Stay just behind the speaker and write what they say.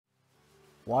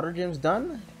Water gym's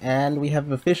done, and we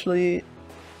have officially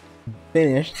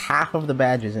finished half of the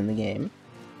badges in the game.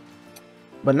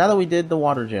 But now that we did the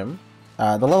water gym,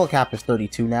 the level cap is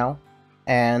 32 now,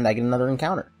 and I get another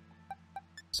encounter.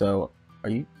 So, are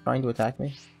you trying to attack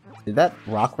me? Did that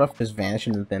rock ruff just vanish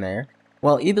into thin air?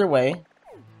 Well, either way...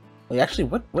 Wait, actually,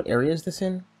 what area is this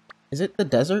in? Is it the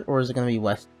desert, or is it going to be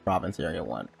West Province Area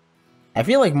 1? I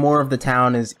feel like more of the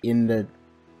town is in the,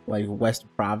 like, West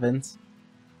Province.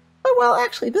 Oh, well,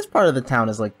 actually, this part of the town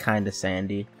is, like, kind of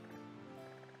sandy.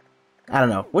 I don't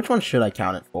know. Which one should I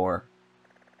count it for?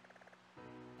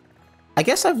 I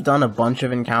guess I've done a bunch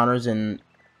of encounters in,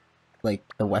 like,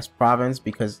 the West Province,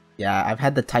 because, yeah, I've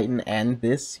had the Titan and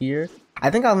this here. I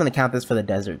think I'm going to count this for the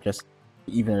desert, just to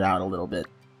even it out a little bit.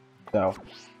 So,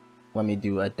 let me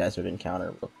do a desert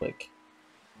encounter real quick.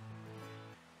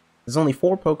 There's only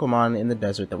 4 Pokemon in the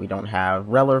desert that we don't have.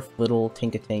 Reller, Flittle,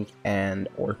 Tinkatink, and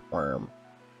Orthworm.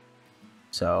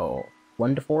 So,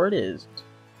 1 to 4 it is.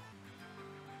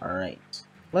 Alright,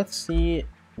 let's see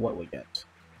what we get.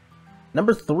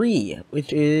 Number 3,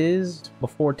 which is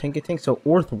before Tinkatink, so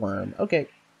Orthworm. Okay,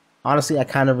 honestly, I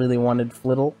kind of really wanted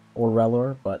Flittle or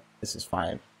Reller, but this is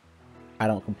fine. I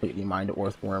don't completely mind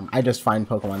Orthworm. I just find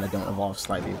Pokemon that don't evolve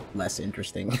slightly less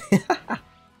interesting.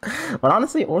 But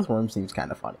honestly, Orthworm seems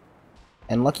kind of funny.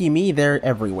 And lucky me, they're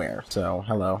everywhere, so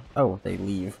hello. Oh, they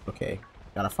leave. Okay,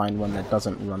 gotta find one that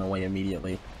doesn't run away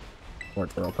immediately. Or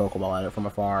throw a Pokeball at it from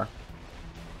afar.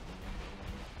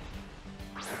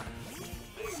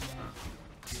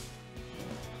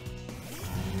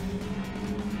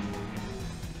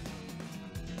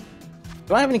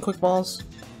 Do I have any Quick Balls?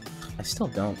 I still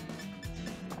don't.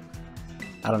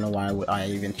 I don't know why I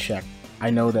even checked. I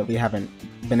know that we haven't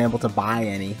been able to buy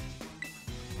any.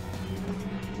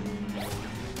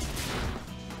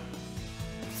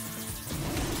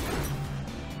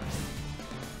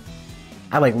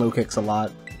 I like low kicks a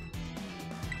lot.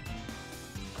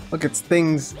 Look, it's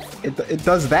things... It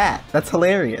does that. That's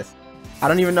hilarious. I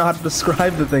don't even know how to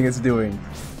describe the thing it's doing.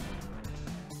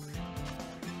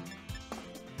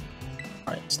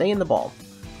 Alright, stay in the ball.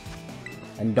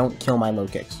 And don't kill my low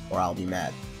kicks, or I'll be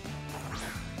mad.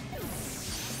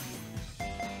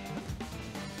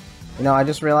 You know, I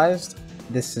just realized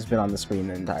this has been on the screen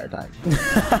the entire time.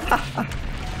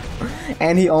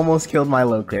 And he almost killed my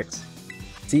low kicks.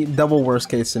 See, double worst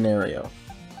case scenario.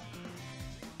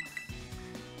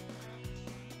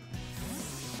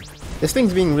 This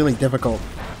thing's being really difficult.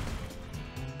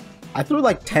 I threw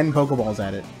like 10 Pokeballs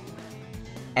at it.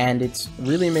 And it's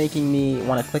really making me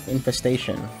want to click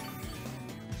Infestation.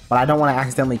 But I don't want to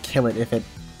accidentally kill it if it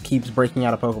keeps breaking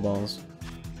out of Pokeballs.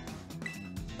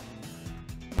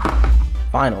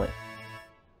 Finally.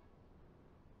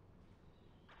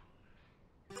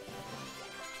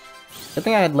 Good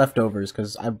thing I had leftovers,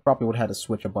 because I probably would have had to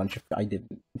switch a bunch if I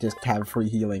didn't just have free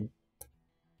healing.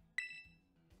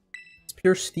 It's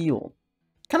pure steel.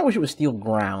 Kinda wish it was steel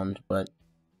ground, but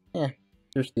yeah,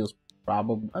 pure steel's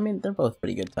probably... I mean, they're both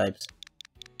pretty good types.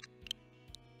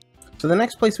 So the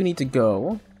next place we need to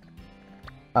go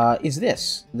is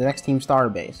this, the next Team Star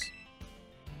base.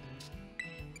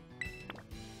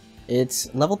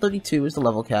 It's level 32 is the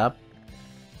level cap.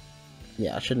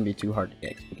 Yeah, it shouldn't be too hard to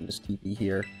get, we can just TP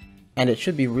here. And it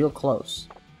should be real close.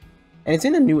 And it's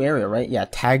in a new area, right? Yeah,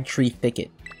 Tag Tree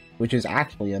Thicket, which is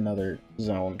actually another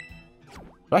zone.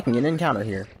 So I can get an encounter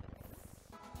here.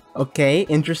 Okay,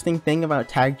 interesting thing about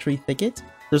Tag Tree Thicket,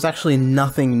 there's actually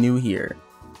nothing new here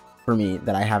for me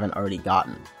that I haven't already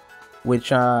gotten.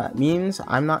 Which means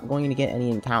I'm not going to get any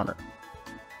encounter.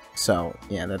 So,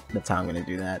 yeah, that's how I'm going to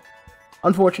do that.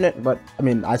 Unfortunate, but, I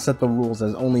mean, I set the rules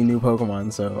as only new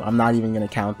Pokemon, so I'm not even going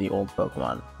to count the old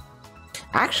Pokemon.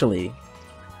 Actually,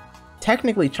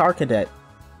 technically Charcadet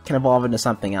can evolve into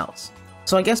something else.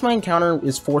 So I guess my encounter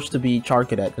is forced to be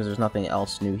Charcadet because there's nothing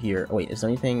else new here. Oh, wait, is there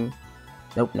anything...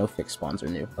 Nope, no fixed spawns are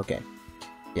new. Okay.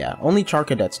 Yeah, only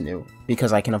Charcadet's new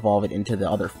because I can evolve it into the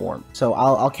other form. So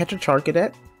I'll catch a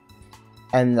Charcadet,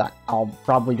 and I'll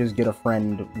probably just get a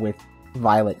friend with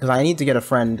Violet, because I need to get a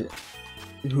friend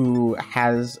who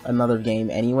has another game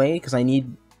anyway, because I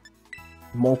need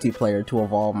multiplayer to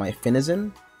evolve my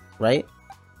Finizen, right?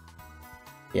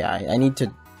 Yeah, I need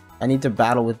to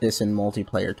battle with this in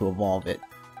multiplayer to evolve it.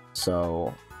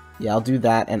 So yeah, I'll do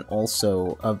that, and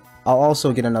also I'll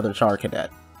also get another Charcadet.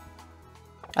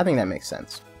 I think that makes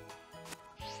sense.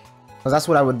 Because that's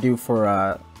what I would do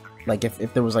for like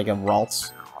if there was like a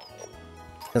Ralts.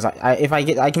 Because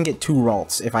I can get 2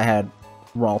 Ralts if I had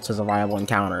Ralts as a viable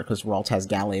encounter, because Ralts has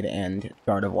Gallade and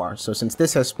Gardevoir. So since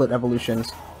this has split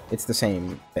evolutions, it's the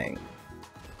same thing.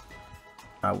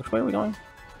 Which way are we going?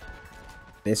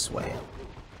 This way.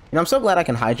 know, I'm so glad I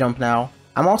can high jump now.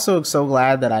 I'm also so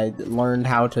glad that I learned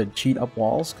how to cheat up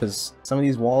walls, because some of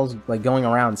these walls, like, going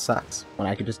around sucks when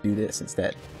I could just do this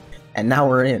instead. And now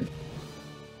we're in.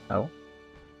 Oh.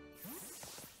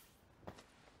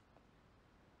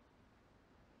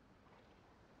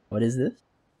 What is this?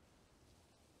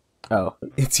 Oh,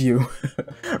 it's you.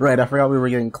 Right, I forgot we were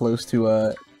getting close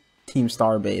to Team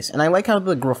Star base. And I like how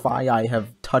the Grafii have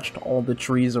touched all the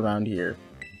trees around here.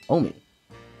 Omi.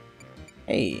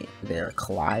 Hey there,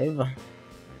 Clive.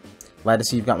 Glad to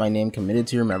see you've got my name committed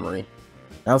to your memory.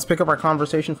 Now let's pick up our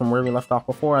conversation from where we left off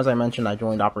before. As I mentioned, I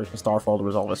joined Operation Starfall to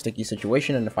resolve a sticky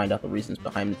situation and to find out the reasons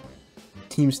behind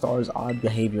Team Star's odd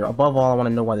behavior. Above all, I want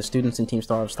to know why the students in Team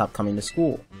Star have stopped coming to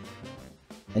school.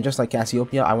 And just like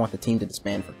Cassiopeia, I want the team to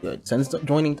disband for good. Since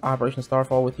joining Operation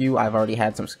Starfall with you, I've already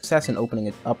had some success in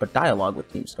opening up a dialogue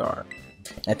with Team Star.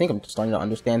 I think I'm starting to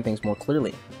understand things more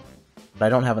clearly. But I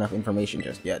don't have enough information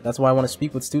just yet. That's why I want to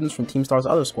speak with students from Team Star's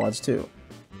other squads too.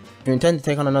 If you intend to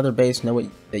take on another base, know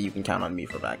that you can count on me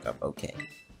for backup. Okay.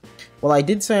 Well, I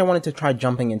did say I wanted to try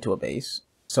jumping into a base,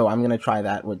 so I'm going to try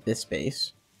that with this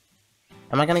base.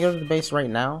 Am I going to go to the base right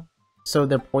now? So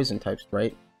they're poison types,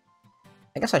 right?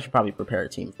 I guess I should probably prepare a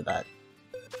team for that.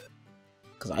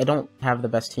 Because I don't have the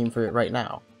best team for it right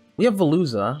now. We have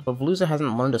Veluza, but Veluza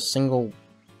hasn't learned a single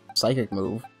psychic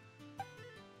move.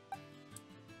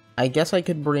 I guess I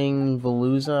could bring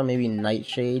Veluza, maybe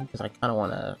Nightshade, because I kind of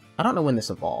want to... I don't know when this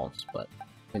evolves, but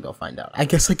maybe I'll find out. I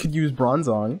guess I could use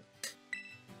Bronzong.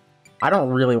 I don't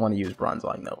really want to use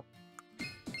Bronzong, though.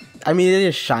 I mean, it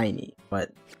is shiny,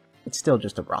 but it's still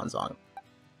just a Bronzong.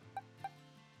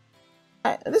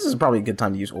 This is probably a good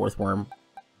time to use Orthworm.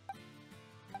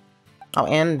 Oh,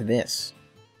 and this.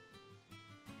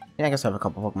 Yeah, I guess I have a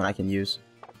couple Pokemon I can use.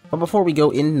 But before we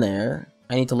go in there,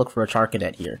 I need to look for a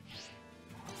Charcadet here.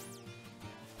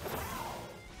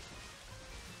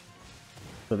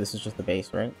 So this is just the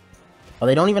base, right? Oh,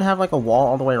 they don't even have like a wall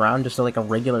all the way around, just like a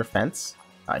regular fence?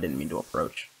 I didn't mean to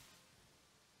approach.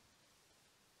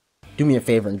 Do me a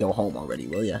favor and go home already,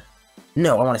 will ya?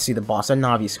 No, I want to see the boss, a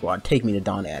Navi squad. Take me to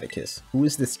Don Atticus. Who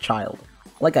is this child?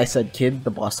 Like I said, kid,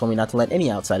 the boss told me not to let any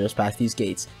outsiders pass these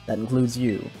gates. That includes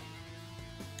you.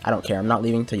 I don't care, I'm not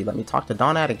leaving till you let me talk to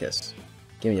Don Atticus.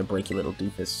 Give me a break, you little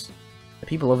doofus. The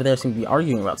people over there seem to be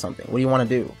arguing about something. What do you want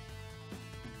to do?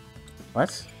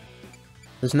 What?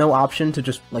 There's no option to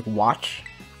just, like, watch?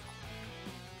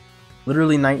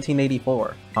 Literally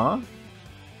 1984. Huh?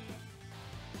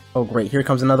 Oh great, here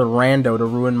comes another rando to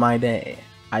ruin my day.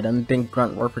 I didn't think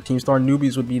grunt work for Team Star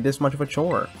newbies would be this much of a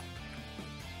chore.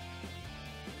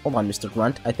 Hold on, Mr.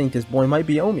 Grunt. I think this boy might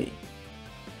be Omi.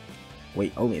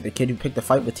 Wait, Omi, the kid who picked a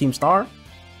fight with Team Star?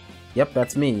 Yep,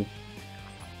 that's me.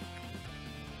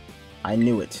 I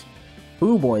knew it.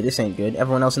 Ooh boy, this ain't good.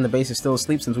 Everyone else in the base is still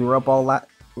asleep since we were up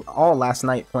all last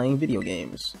night playing video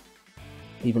games.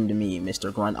 Even to me,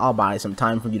 Mr. Grunt, I'll buy some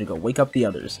time for you to go wake up the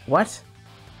others. What?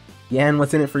 Yeah, and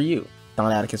what's in it for you?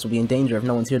 Don Atticus will be in danger if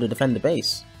no one's here to defend the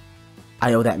base.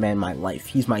 I owe that man my life.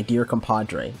 He's my dear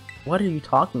compadre. What are you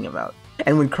talking about?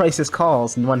 And when crisis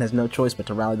calls, one has no choice but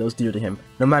to rally those dear to him,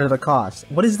 no matter the cost.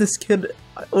 What is this kid?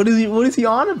 What is he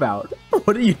on about?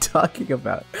 What are you talking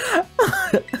about?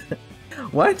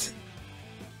 What?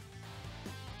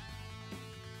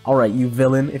 Alright, you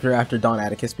villain, if you're after Don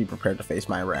Atticus, be prepared to face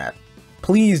my wrath.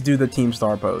 Please do the Team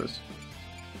Star pose.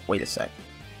 Wait a sec.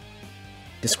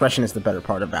 Discretion is the better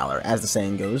part of valor. As the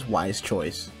saying goes, wise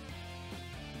choice.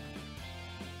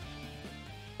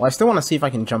 Well, I still want to see if I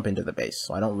can jump into the base,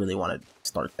 so I don't really want to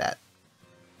start that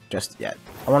just yet.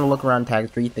 I want to look around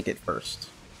Tag 3 Thicket first.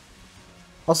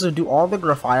 Also, do all the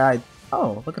Grafii...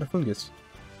 Oh, look at a Fungus.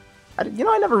 You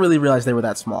know, I never really realized they were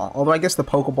that small. Although I guess the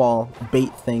Pokeball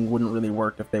bait thing wouldn't really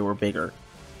work if they were bigger.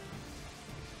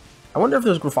 I wonder if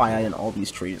there's Grafii in all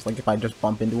these trees, like if I just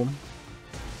bump into them.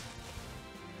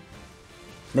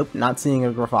 Nope, not seeing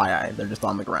a Grafii. They're just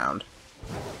on the ground.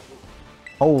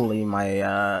 Holy,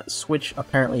 my Switch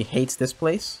apparently hates this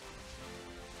place.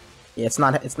 Yeah, it's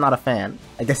not a fan.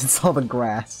 I guess it's all the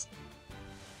grass.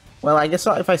 Well, I guess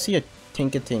if I see a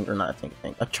Tinkatink, or not a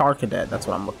Tinkatink, a Charcadet, that's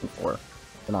what I'm looking for.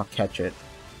 Then I'll catch it.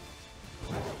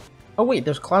 Oh wait,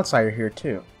 there's Cloudsire here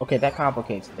too. Okay, that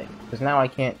complicates things, because now I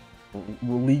can't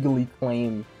legally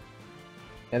claim...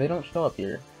 Yeah, they don't show up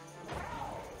here.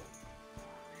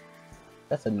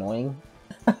 That's annoying.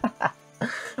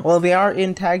 Well, they are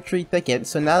in Tag Tree Thicket,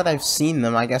 so now that I've seen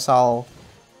them, I guess I'll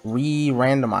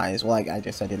re-randomize. Well, I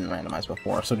guess I didn't randomize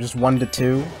before, so just 1 to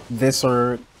 2, this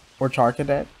or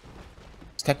Charcadet.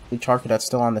 Technically, Charcadet's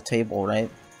still on the table,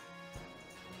 right?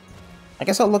 I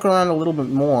guess I'll look around a little bit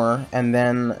more, and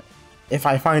then if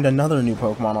I find another new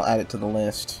Pokemon, I'll add it to the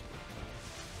list.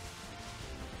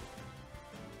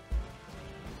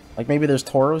 Like maybe there's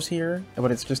Tauros here,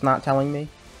 but it's just not telling me.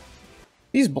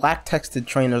 These black texted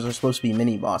trainers are supposed to be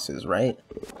mini bosses, right?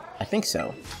 I think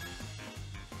so.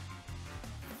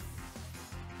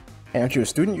 Hey, aren't you a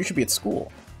student? You should be at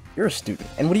school. You're a student.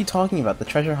 And what are you talking about? The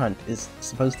treasure hunt is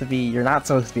supposed to be... You're not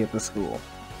supposed to be at the school.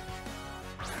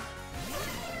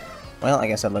 Well, I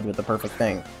guess I led with the perfect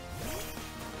thing.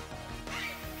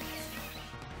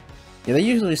 Yeah, they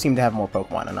usually seem to have more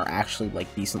Pokemon and are actually,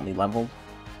 like, decently leveled.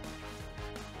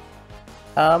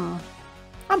 I'm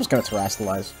just gonna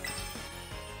Terrasilize.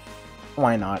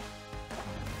 Why not?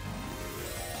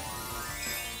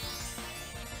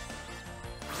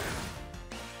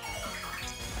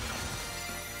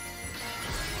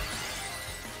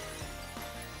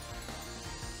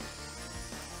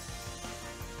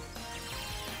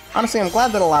 Honestly, I'm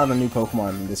glad that a lot of the new Pokemon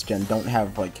in this gen don't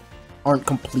have, like, aren't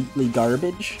completely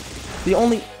garbage. The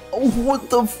only... Oh, what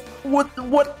the...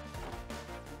 What?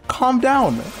 Calm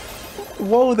down.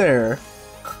 Whoa there.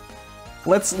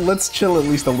 Let's chill at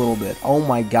least a little bit. Oh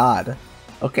my god.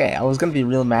 Okay, I was gonna be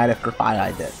real mad if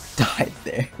Grafaiai died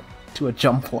there to a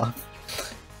Jumpluff.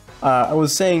 I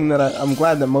was saying that I'm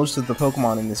glad that most of the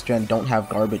Pokemon in this gen don't have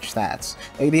garbage stats.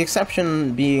 The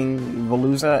exception being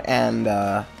Veluza and,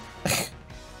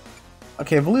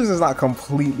 okay, Veluza's not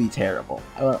completely terrible.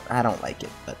 I don't like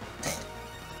it, but...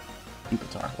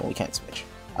 Pupitar. Well, we can't switch.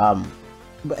 And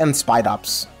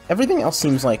Spidops. Everything else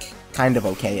seems like kind of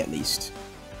okay, at least.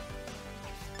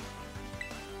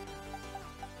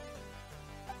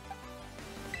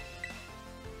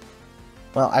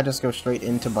 Well, I just go straight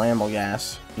into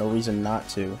Brambleghast. No reason not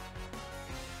to.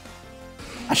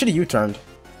 I should have U-turned,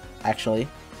 actually.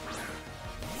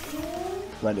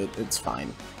 But it's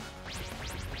fine.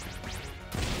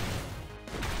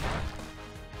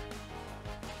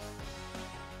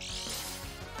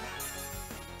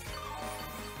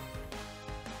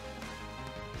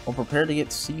 Well, prepare to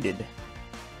get seated.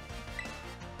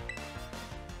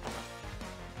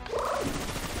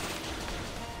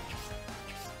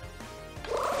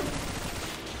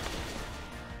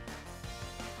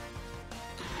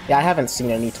 Yeah, I haven't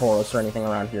seen any Tauros or anything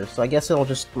around here, so I guess it'll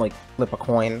just, like, flip a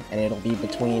coin, and it'll be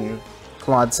between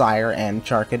Clodsire and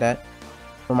Charcadet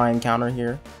for my encounter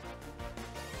here.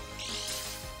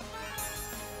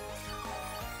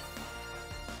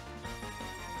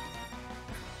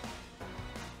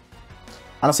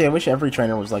 Honestly, I wish every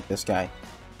trainer was like this guy.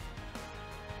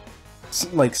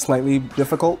 Like, slightly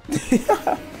difficult,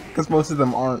 because most of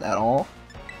them aren't at all.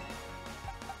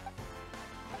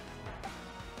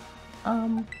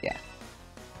 Yeah.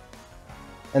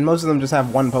 And most of them just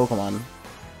have one Pokemon.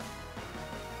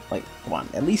 Like, one.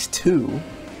 At least two.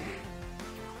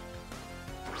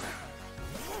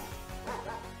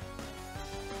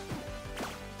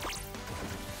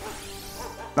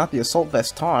 Not the Assault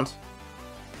Vest taunt.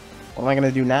 What am I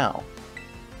gonna do now?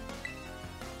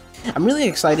 I'm really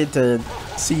excited to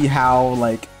see how,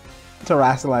 like,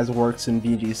 Terrasilize works in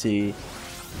VGC.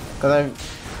 Because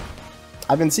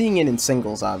I've been seeing it in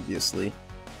singles, obviously.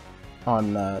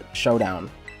 On Showdown,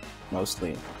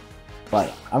 mostly.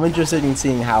 But I'm interested in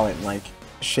seeing how it, like,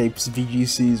 shapes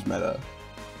VGC's meta.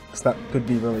 Because that could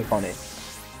be really funny.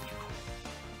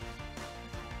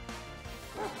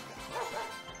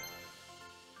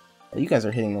 You guys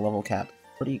are hitting the level cap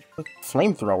pretty quick.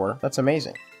 Flamethrower? That's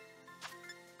amazing.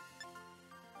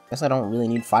 Guess I don't really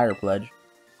need Fire Pledge.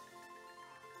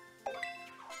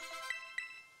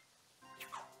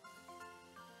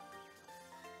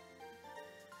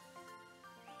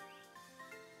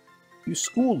 You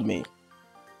schooled me.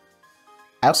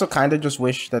 I also kind of just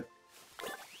wish that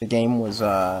the game was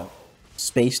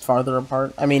spaced farther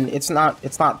apart. I mean, it's not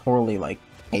poorly like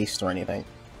paced or anything.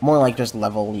 More like just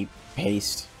levelly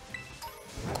paced.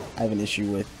 I have an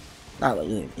issue with, not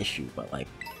really an issue, but like,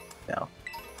 no.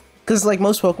 Because like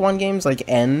most Pokemon games like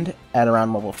end at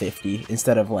around level 50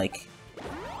 instead of like,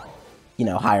 you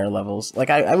know, higher levels. Like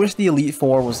I wish the Elite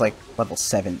Four was like level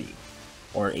 70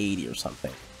 or 80 or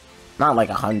something. Not like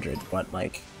 100, but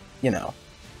like, you know,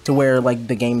 to where like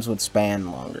the games would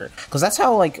span longer. Because that's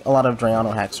how like a lot of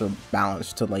Drayano hacks are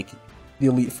balanced to like the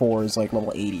Elite Four is like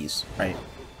level 80s, right?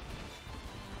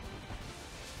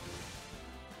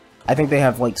 I think they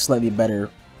have like slightly better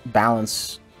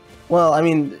balance. Well, I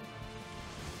mean,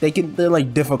 they're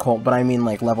like difficult, but I mean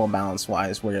like level balance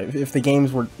wise, where if the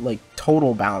games were like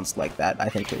total balanced like that, I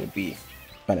think it would be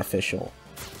beneficial.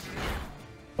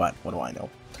 But what do I know?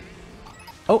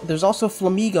 Oh, there's also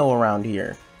Flamigo around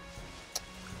here.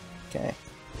 Okay.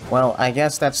 Well, I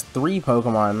guess that's 3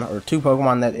 Pokemon, or 2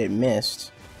 Pokemon that it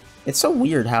missed. It's so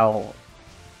weird how...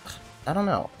 I don't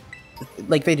know.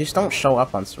 Like, they just don't show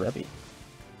up on Cerebi.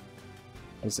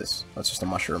 What is this? Oh, it's just a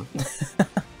mushroom.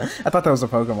 I thought that was a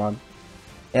Pokemon.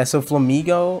 Yeah, so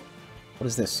Flamigo... What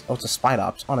is this? Oh, it's a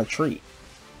Spidops on a tree.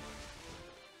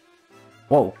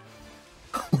 Whoa.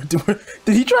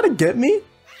 Did he try to get me?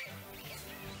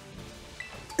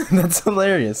 That's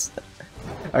hilarious.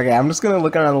 Okay, I'm just gonna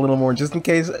look around a little more just in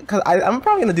case, because I'm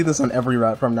probably gonna do this on every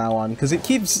route from now on, because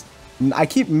I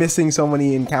keep missing so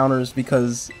many encounters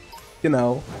because, you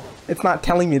know, it's not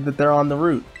telling me that they're on the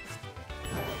route.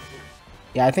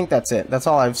 Yeah, I think that's it. That's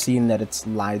all I've seen that it's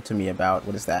lied to me about.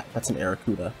 What is that? That's an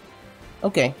Arrokuda.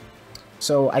 Okay.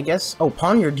 So, I guess... Oh,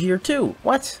 Ponyard here too!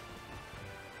 What?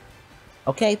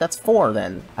 Okay, that's 4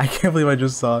 then. I can't believe I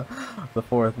just saw the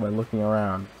 4th by looking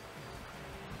around.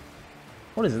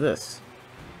 What is this?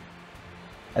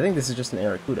 I think this is just an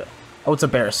Arrokuda. Oh, it's a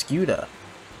Barraskewda.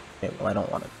 Okay, well, I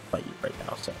don't want to fight you right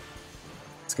now, so...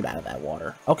 Let's get out of that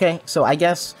water. Okay, so I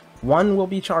guess 1 will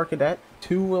be Charcadet,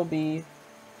 2 will be...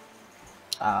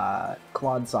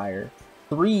 Clodsire.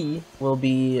 3 will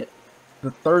be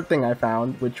the 3rd thing I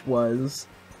found, which was...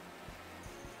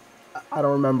 I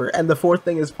don't remember. And the 4th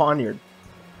thing is Ponyard.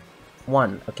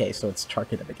 1. Okay, so it's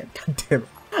Charcadet again. God damn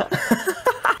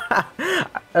it.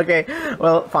 Okay,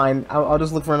 well, fine. I'll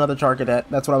just look for another Charcadet.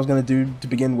 That's what I was gonna do to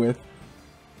begin with.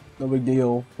 No big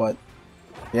deal, but...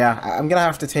 Yeah, I'm gonna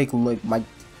have to take, like,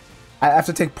 I have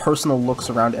to take personal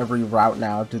looks around every route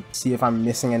now to see if I'm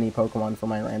missing any Pokemon for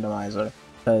my randomizer.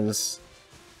 Because,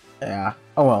 yeah.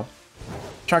 Oh well.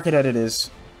 Charcadet it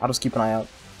is. I'll just keep an eye out.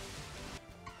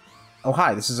 Oh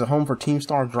hi, this is a home for Team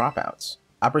Star dropouts.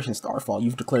 Operation Starfall,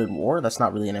 you've declared war? That's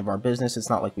not really any of our business. It's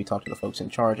not like we talk to the folks in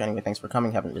charge. Anyway, thanks for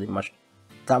coming. Haven't really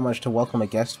got much to welcome a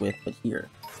guest with, but here.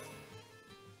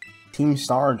 Team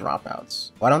Star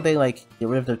dropouts. Why don't they, like, get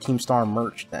rid of their Team Star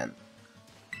merch then?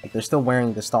 Like, they're still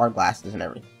wearing the star glasses and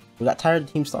everything. We got tired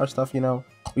of Team Star stuff, you know?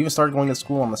 We even started going to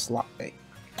school on the sly.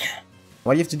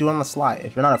 Why do you have to do it on the sly?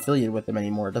 If you're not affiliated with them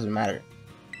anymore, it doesn't matter.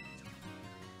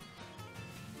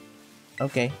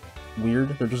 Okay.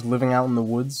 Weird. They're just living out in the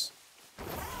woods.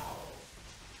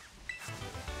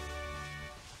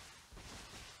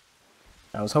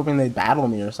 I was hoping they'd battle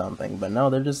me or something, but no,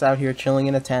 they're just out here chilling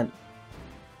in a tent.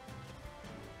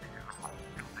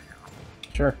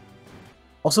 Sure.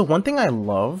 Also, one thing I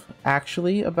love,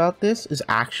 actually, about this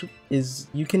is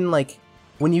you can, like,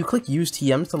 when you click use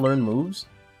TMs to learn moves,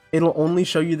 it'll only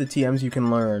show you the TMs you can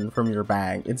learn from your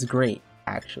bag. It's great,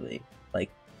 actually. Like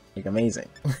amazing.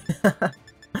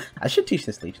 I should teach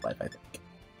this Leech Life, I think.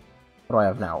 What do I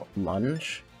have now?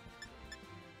 Lunge?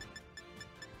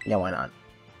 Yeah, why not?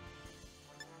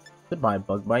 Goodbye,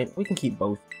 Bug Bite. We can keep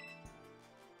both.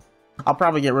 I'll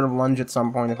probably get rid of Lunge at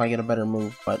some point if I get a better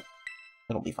move, but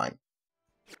it'll be fine.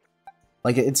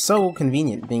 Like, it's so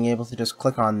convenient being able to just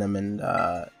click on them and,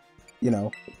 you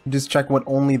know, just check what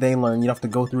only they learn. You don't have to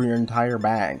go through your entire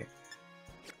bag.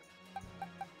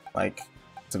 Like,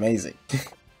 it's amazing.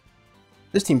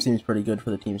 This team seems pretty good for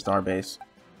the Team Star base.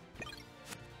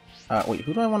 Wait,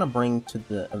 who do I want to bring to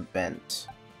the event?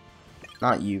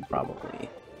 Not you, probably.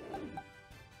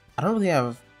 I don't really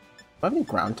have... Do I have any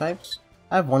ground types?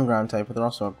 I have one ground type, but they're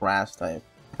also a grass type.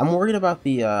 I'm worried about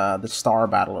the star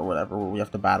battle or whatever, where we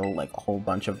have to battle, like, a whole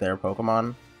bunch of their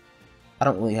Pokemon. I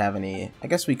don't really have any... I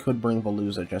guess we could bring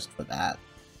Veluza just for that.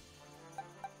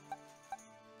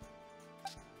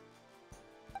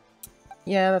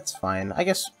 Yeah, that's fine. I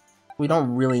guess we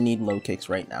don't really need low kicks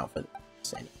right now for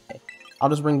this anyway. I'll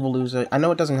just bring Veluza. I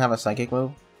know it doesn't have a psychic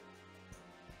move,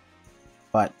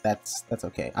 but that's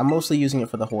okay. I'm mostly using it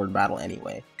for the Horde battle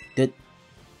anyway.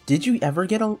 Did you ever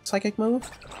get a psychic move?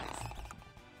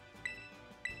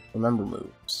 Remember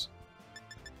moves.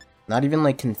 Not even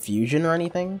like confusion or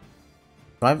anything?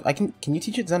 Can you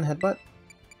teach it Zen Headbutt?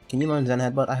 Can you learn Zen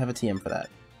Headbutt? I have a TM for that.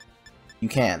 You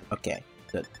can. Okay,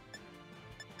 good.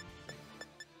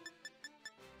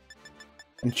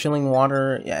 And Chilling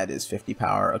Water, yeah, it is 50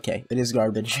 power. Okay, it is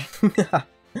garbage.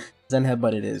 Zen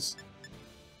Headbutt it is.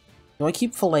 Do I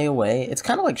keep Fillet away? It's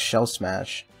kind of like Shell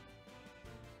Smash.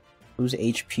 Lose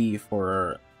HP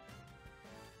for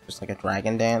just like a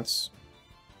Dragon Dance.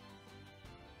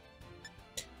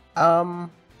 I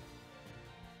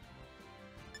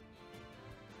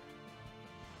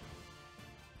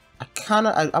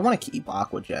want to keep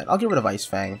Aqua Jet. I'll get rid of Ice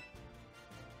Fang.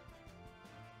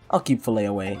 I'll keep Fillet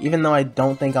away, even though I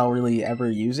don't think I'll really ever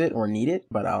use it or need it,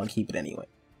 but I'll keep it anyway.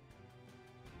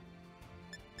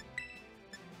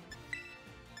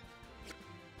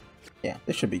 Yeah,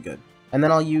 this should be good. And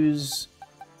then I'll use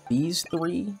these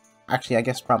 3. Actually, I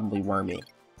guess probably Wormy,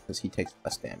 because he takes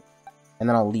less damage. And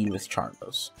then I'll lead with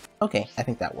Chargos. Okay, I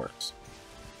think that works.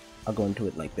 I'll go into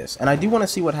it like this. And I do want to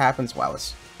see what happens. Wow,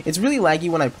 it's really laggy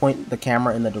when I point the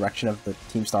camera in the direction of the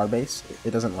Team Starbase.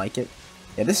 It doesn't like it.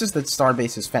 Yeah, this is the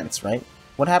Starbase's fence, right?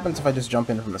 What happens if I just jump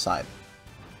in from the side?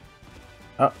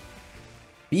 Oh.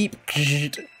 Beep.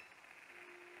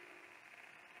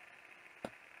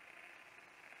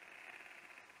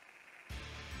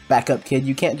 Back up, kid.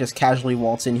 You can't just casually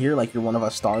waltz in here like you're one of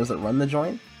us stars that run the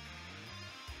joint.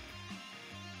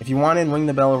 If you want in, ring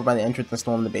the bell over by the entrance and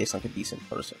storm the base like a decent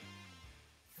person.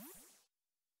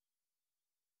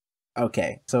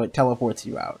 Okay, so it teleports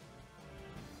you out.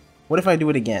 What if I do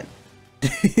it again?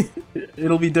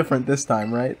 It'll be different this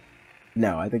time, right?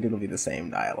 No, I think it'll be the same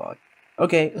dialogue.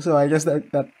 Okay, so I guess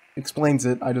that explains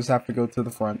it. I just have to go to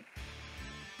the front.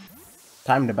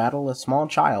 Time to battle a small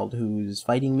child who's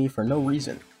fighting me for no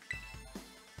reason.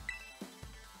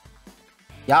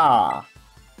 Yeah.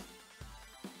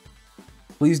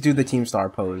 Please do the Team Star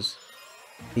pose.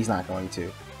 He's not going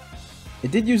to.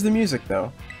 It did use the music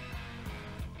though.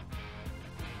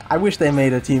 I wish they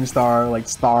made a Team Star, like,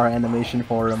 star animation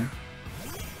for him.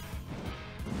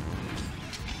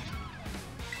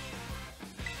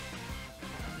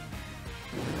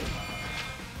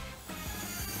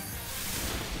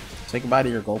 Say goodbye to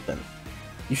your Gulpin.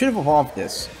 You should have evolved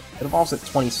this. It evolves at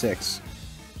 26.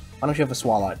 Why don't you have a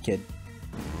Swalot, kid?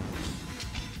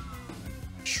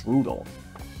 Shroodle.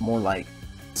 More like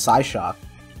Psyshock.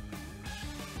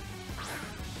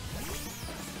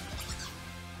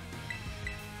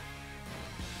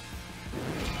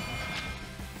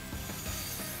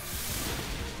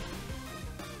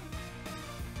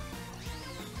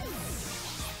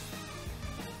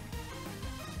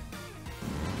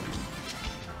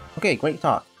 Okay, great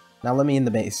talk. Now let me in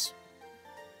the base.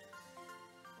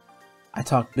 I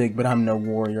talk big, but I'm no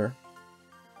warrior.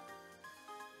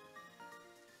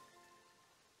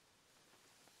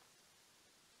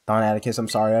 Don Atticus, I'm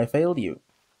sorry I failed you.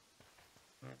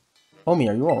 Homie,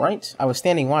 are you alright? I was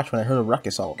standing watch when I heard a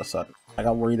ruckus all of a sudden. I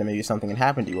got worried that maybe something had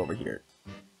happened to you over here.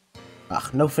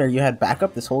 Ugh, no fair, you had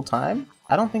backup this whole time?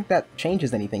 I don't think that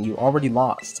changes anything, you already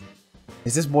lost.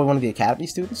 Is this boy one of the Academy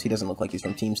students? He doesn't look like he's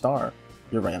from Team Star.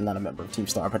 You're right, I'm not a member of Team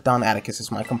Star, but Don Atticus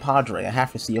is my compadre. I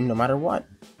have to see him no matter what.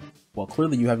 Well,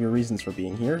 clearly you have your reasons for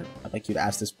being here. I'd like you to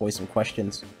ask this boy some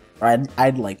questions. Or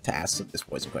I'd like to ask this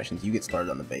boy some questions. You get started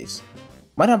on the base.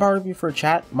 Might I borrow you for a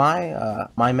chat,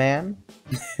 my man?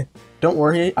 Don't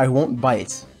worry, I won't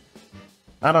bite.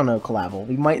 I don't know, Clavel.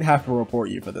 We might have to report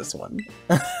you for this one.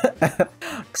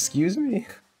 Excuse me?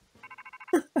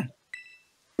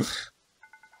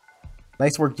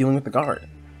 Nice work dealing with the guard.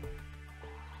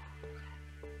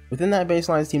 Within that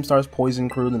baseline, Team Star's Poison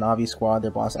Crew, the Navi Squad, their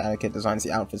boss Atticus designs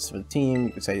the outfits for the team.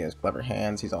 You could say he has clever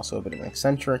hands, he's also a bit of an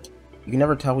eccentric. You can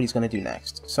never tell what he's going to do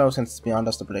next. So, since it's beyond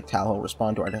us to predict how he'll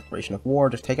respond to our declaration of war,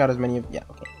 just take out as many of— yeah,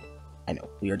 okay. I know,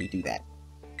 we already do that.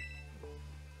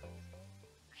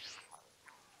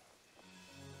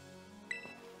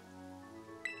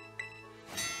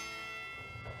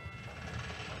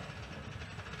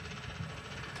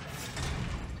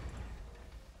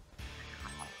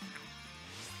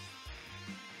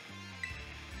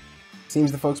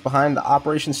 Seems the folks behind the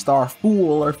Operation Star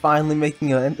Fool are finally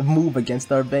making a move against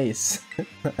our base.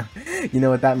 You know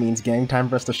what that means, gang. Time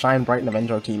for us to shine bright and avenge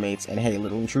our teammates. And hey,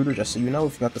 little intruder, just so you know,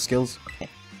 if you got the skills— okay.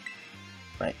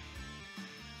 Right.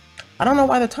 I don't know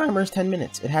why the timer is 10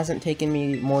 minutes. It hasn't taken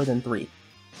me more than 3.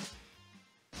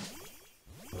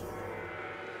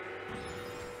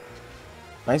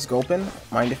 Nice Gulpin.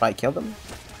 Mind if I kill them?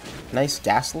 Nice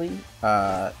Ghastly.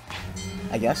 I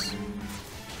guess.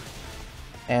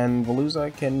 And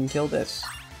Veluza can kill this.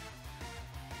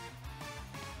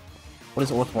 What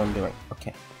is Orthworm doing?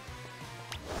 Okay.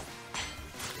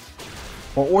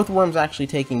 Well, Orthworm's actually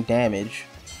taking damage,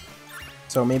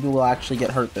 so maybe we'll actually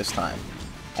get hurt this time.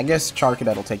 I guess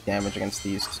Charcadet will take damage against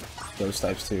these ghost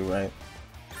types too, right?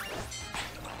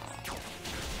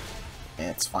 Yeah,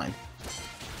 it's fine.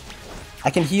 I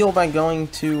can heal by going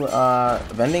to a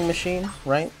vending machine,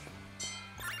 right?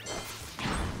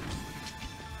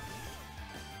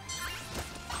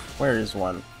 Where is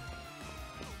one?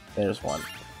 There's one.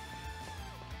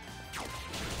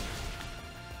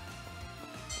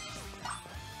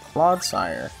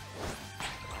 Clodsire.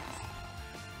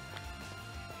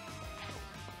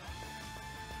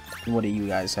 What do you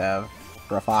guys have?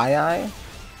 Grafii?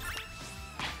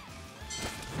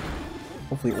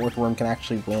 Hopefully Orthworm can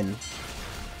actually win.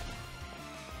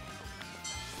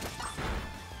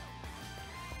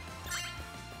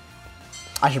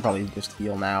 I should probably just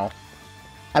heal now.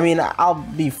 I mean, I'll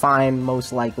be fine,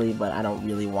 most likely, but I don't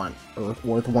really want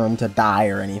Orthworm to die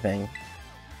or anything.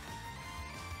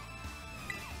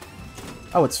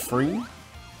 Oh, it's free?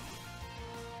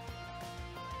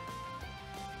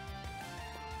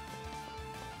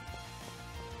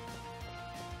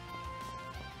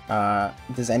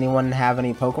 Does anyone have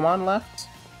any Pokemon left?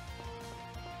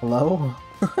 Hello?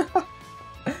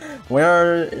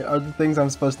 Where are the things I'm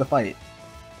supposed to fight?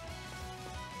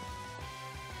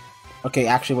 Okay,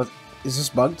 actually, what is this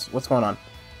bugged? What's going on?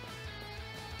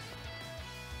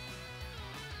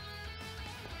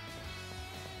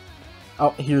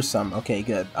 Oh, here's some. Okay,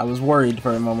 good. I was worried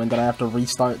for a moment that I have to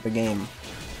restart the game.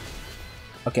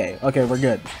 Okay, we're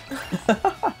good.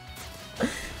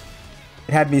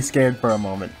 It had me scared for a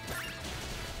moment.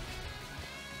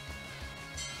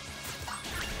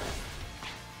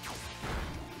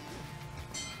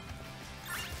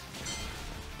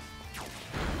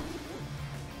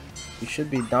 We should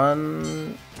be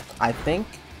done, I think.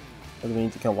 Or do we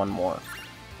need to kill one more?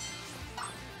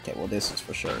 Okay, well this is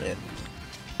for sure it.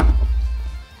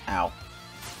 Ow.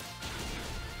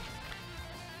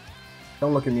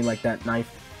 Don't look at me like that,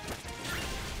 knife.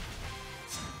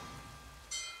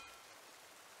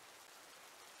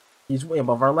 He's way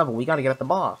above our level. We gotta get at the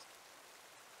boss.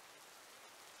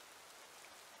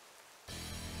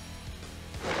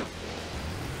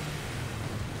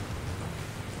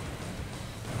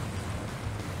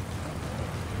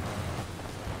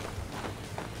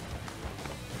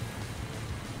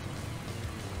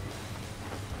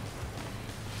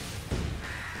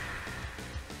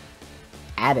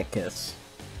 Atticus.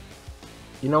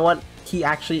 You know what? He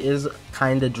actually is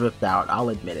kinda dripped out, I'll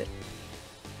admit it.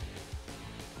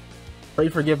 Pray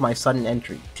forgive my sudden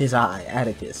entry. 'Tis I,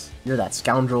 Atticus. You're that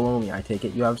scoundrel only, I take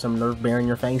it. You have some nerve bearing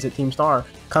your fangs at Team Star.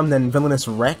 Come then, villainous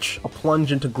wretch. A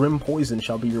plunge into grim poison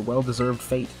shall be your well-deserved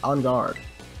fate. On guard.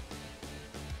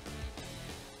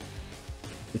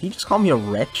 Did he just call me a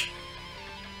wretch?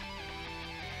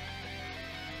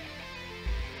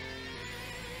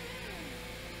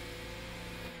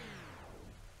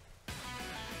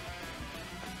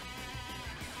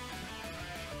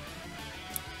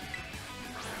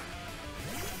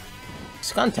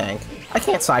 Skuntank? I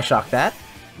can't Psyshock that.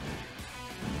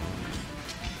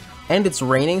 And it's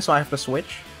raining, so I have to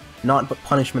switch. Naught but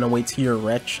punishment awaits here,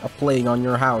 wretch. A plague on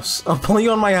your house. A plague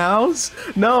on my house?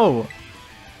 No!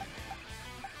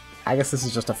 I guess this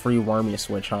is just a free Wormia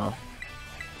switch, huh?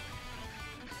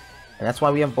 And that's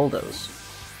why we have Bulldoze.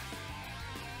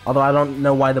 Although I don't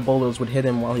know why the Bulldoze would hit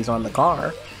him while he's on the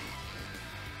car.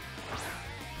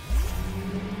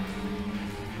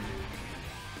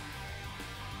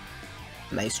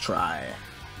 Nice try.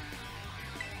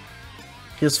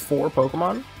 Here's 4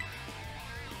 Pokemon.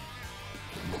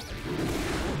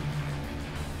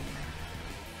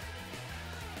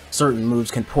 Certain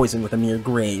moves can poison with a mere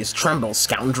graze. Tremble,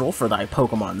 scoundrel, for thy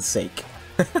Pokemon's sake.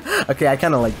 Okay, I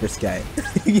kinda like this guy.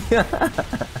 Yeah.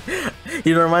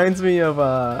 He reminds me of,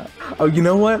 oh, you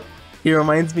know what? He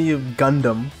reminds me of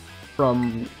Gundam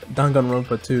from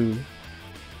Danganronpa 2.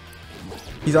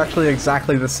 He's actually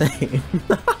exactly the same.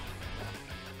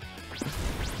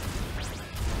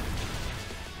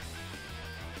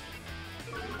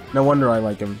 No wonder I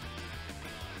like him.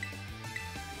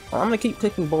 Well, I'm gonna keep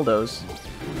clicking Bulldoze.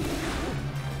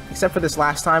 Except for this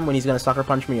last time when he's gonna Sucker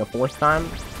Punch me a 4th time,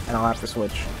 and I'll have to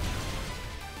switch.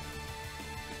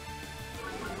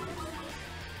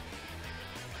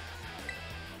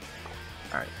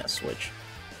 Alright, now switch.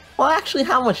 Well, actually,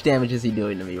 how much damage is he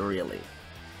doing to me, really?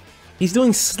 He's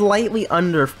doing slightly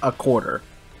under a quarter,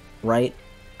 right?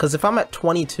 Because if I'm at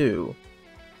 22...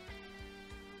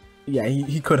 Yeah,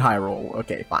 he could high roll.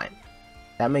 Okay, fine.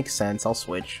 That makes sense. I'll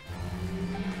switch.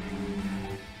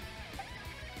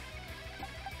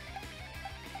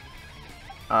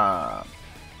 I'm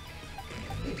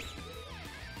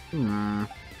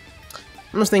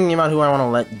just thinking about who I want to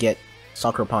let get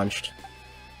Sucker Punched.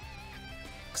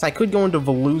 Because I could go into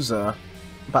Veluza,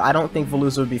 but I don't think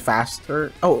Veluza would be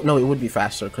faster. Oh, no, it would be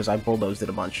faster because I bulldozed it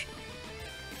a bunch.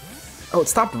 Oh, it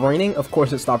stopped raining? Of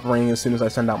course it stopped raining as soon as I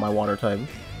send out my water type.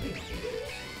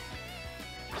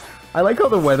 I like how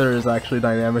the weather is actually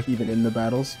dynamic even in the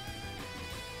battles.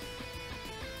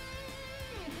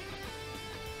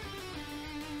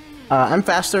 I'm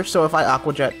faster, so if I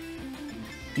Aqua Jet,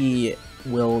 he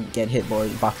will get hit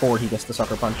before he gets the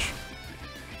Sucker Punch.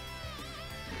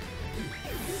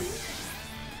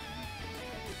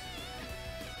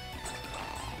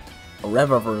 A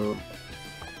Revavroom.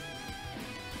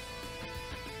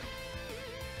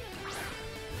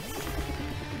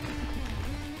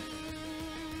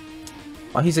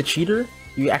 Oh, he's a cheater?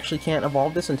 You actually can't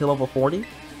evolve this until level 40?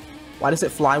 Why does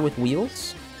it fly with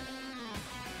wheels?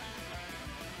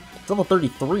 It's level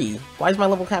 33. Why is my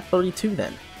level cap 32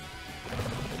 then?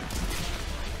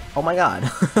 Oh my god.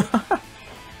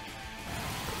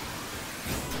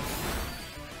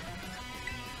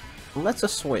 Let's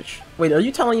just switch. Wait, are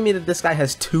you telling me that this guy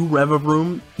has 2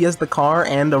 Rev-a-Vroom? He has the car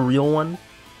and a real one?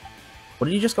 What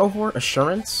did you just go for?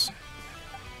 Assurance?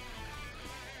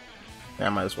 Yeah, I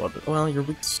might as well do. Well, you're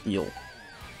weak to steel.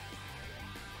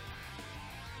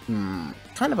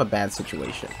 Kind of a bad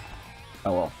situation.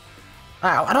 Oh well.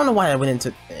 I don't know why I went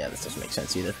into... Yeah, this doesn't make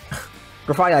sense either.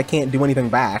 Grafai can't do anything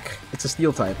back. It's a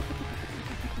steel type.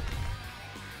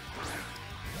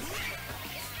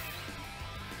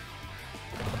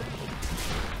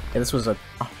 Yeah, this was a...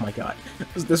 Oh my god.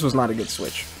 This was not a good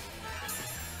switch.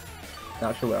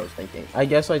 Not sure what I was thinking. I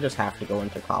guess I just have to go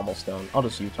into Cobblestone. I'll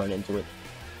just U-turn into it.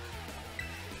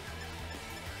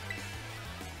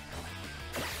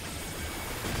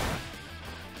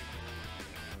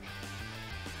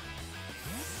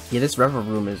 Yeah, this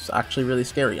Rev-a-Vroom is actually really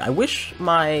scary. I wish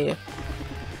my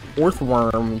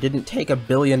Earthworm didn't take 1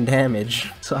 billion damage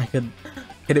so I could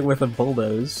hit it with a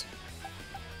bulldoze.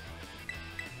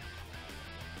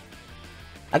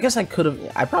 I guess I could have...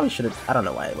 I probably should have... I don't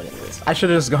know why I went into this. I should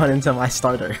have just gone into my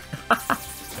starter.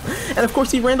 And of course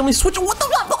he randomly switched... What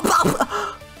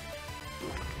the...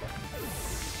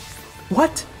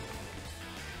 What?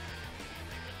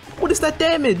 What is that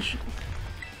damage?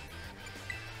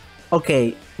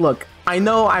 Okay, look. I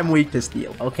know I'm weak to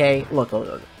steel, okay? Look.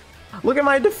 Look at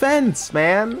my defense,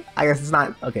 man! I guess it's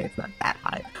not... Okay, it's not that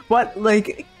high. But,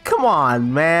 like, come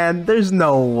on, man. There's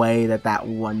no way that that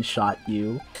one-shot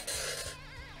you...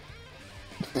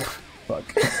 Fuck.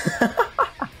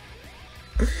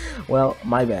 Well,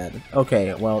 my bad.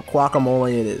 Okay, well,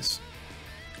 guacamole it is.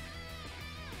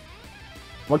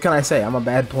 What can I say? I'm a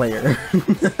bad player.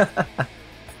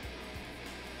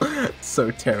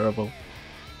 So terrible.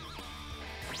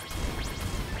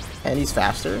 And he's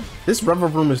faster. This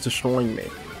Rev-a-Vroom is destroying me.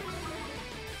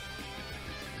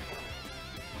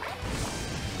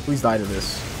 Please die to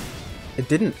this. It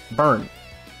didn't burn.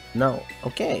 No.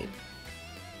 Okay.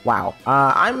 Wow.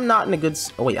 I'm not in a good...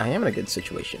 Oh, wait, I am in a good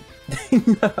situation.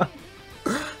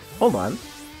 Hold on.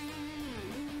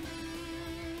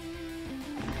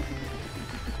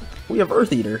 We have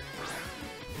Earth Eater.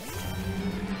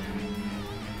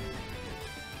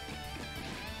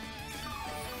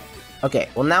 Okay,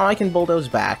 well now I can bulldoze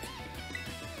back.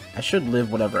 I should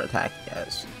live whatever attack he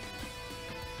has.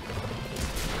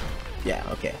 Yeah,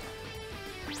 okay.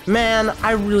 Man,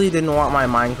 I really didn't want my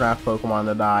Minecraft Pokemon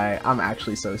to die. I'm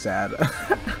actually so sad.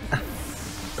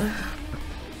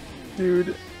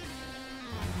 Dude.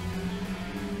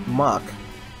 Muck.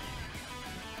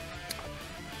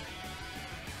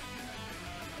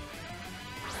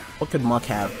 What could Muck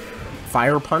have?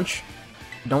 Fire Punch?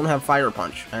 Don't have Fire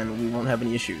Punch, and we won't have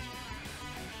any issues.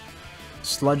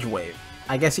 Sludge Wave.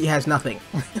 I guess he has nothing.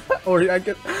 Or I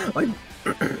guess, like,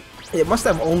 it must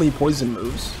have only poison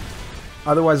moves.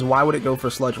 Otherwise, why would it go for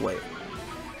Sludge Wave?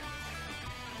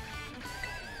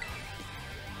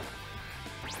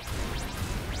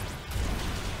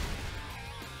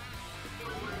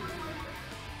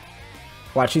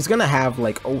 Watch, he's gonna have,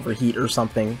 like, Overheat or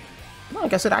something. No, I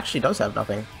guess it actually does have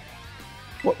nothing.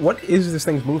 What is this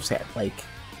thing's moveset? Like,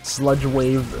 Sludge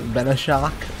Wave,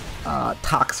 Venoshock,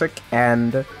 Toxic,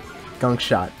 and Gunk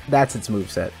Shot. That's its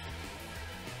moveset.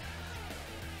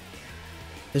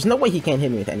 There's no way he can't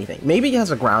hit me with anything. Maybe he has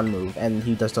a ground move, and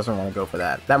he just doesn't want to go for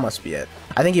that. That must be it.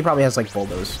 I think he probably has, like,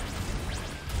 Bulldoze.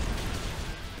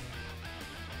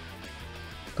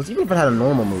 Because even if it had a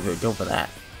normal move, it would go for that.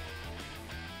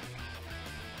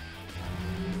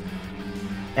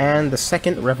 And the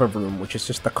second Rev-a-Vroom, which is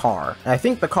just the car. And I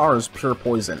think the car is pure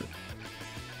poison.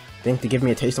 Think to give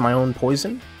me a taste of my own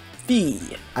poison?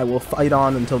 Fee! I will fight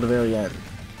on until the very end.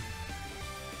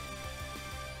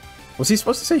 Was he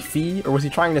supposed to say fee, or was he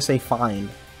trying to say fine?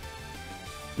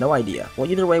 No idea.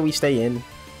 Well, either way, we stay in.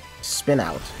 Spin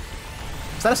out.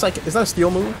 Is that a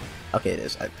steel move? Okay, it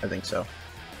is. I think so.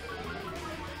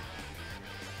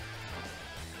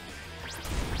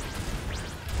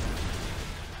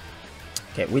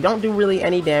 Okay, we don't do really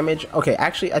any damage. Okay,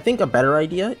 actually, I think a better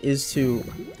idea is to...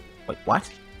 Wait, what?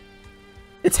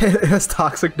 It has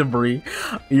toxic debris.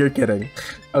 You're kidding.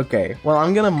 Okay, well,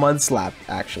 I'm gonna Mud Slap,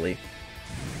 actually.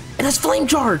 It has Flame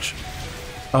Charge!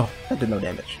 Oh, that did no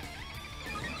damage.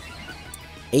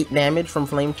 8 damage from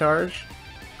Flame Charge?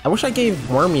 I wish I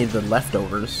gave Wormy the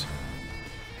leftovers.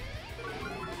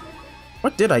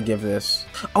 What did I give this?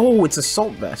 Oh, it's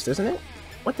Assault Vest, isn't it?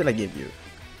 What did I give you?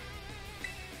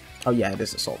 Oh yeah, it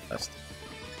is Assault Vest.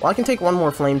 Well, I can take one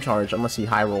more Flame Charge unless he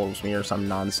high rolls me or some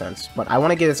nonsense. But I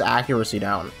want to get its accuracy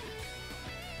down.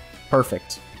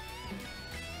 Perfect.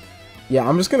 Yeah,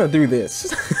 I'm just gonna do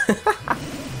this.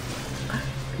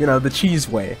 You know, the cheese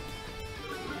way.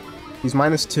 He's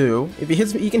 -2. If he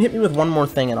hits me, he can hit me with one more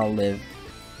thing and I'll live.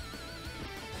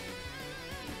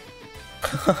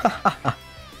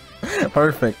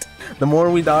 Perfect. The more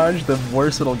we dodge, the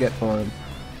worse it'll get for him.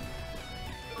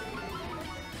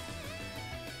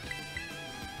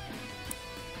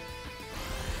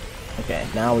 Okay,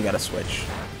 now we gotta switch.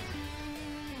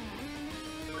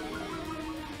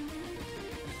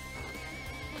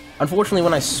 Unfortunately,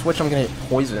 when I switch, I'm gonna get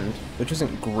poisoned, which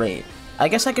isn't great. I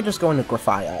guess I could just go into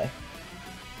Grafaiai.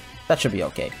 That should be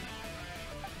okay.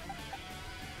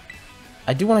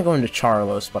 I do want to go into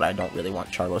Charlos, but I don't really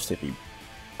want Charlos to be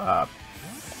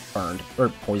burned or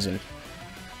poisoned.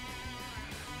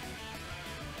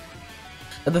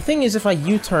 The thing is, if I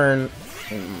U-turn,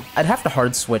 I'd have to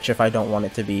hard switch if I don't want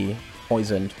it to be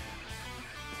poisoned.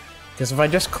 Because if I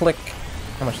just click...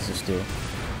 How much does this do?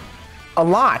 A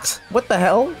lot! What the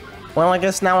hell? Well, I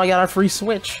guess now I got a free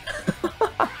switch.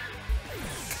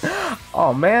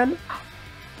 Oh, man.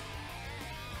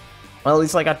 Well, at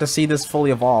least I got to see this fully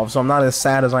evolve, so I'm not as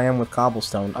sad as I am with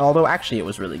Cobblestone. Although, actually, it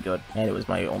was really good. And it was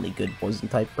my only good poison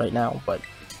type right now, but...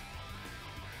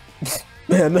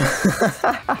 Man.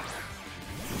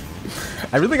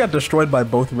 I really got destroyed by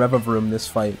both Revavroom this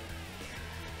fight.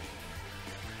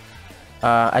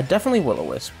 I definitely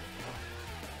Will-O-Wisp.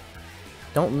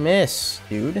 Don't miss,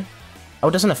 dude. Oh,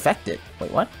 it doesn't affect it.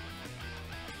 Wait, what?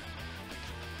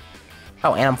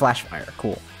 Oh, and I'm Flash Fire.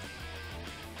 Cool.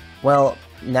 Well,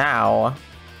 now...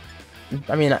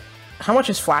 I mean, how much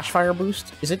is Flash Fire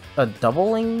boost? Is it a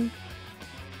doubling?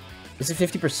 Is it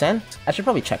 50%? I should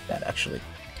probably check that, actually.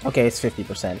 Okay, it's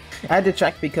 50%. I had to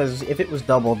check because if it was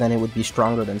double, then it would be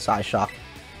stronger than Psyshock.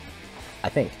 I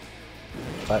think.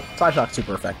 But Psyshock's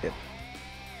super effective.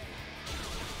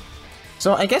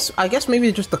 So I guess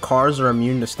maybe just the cars are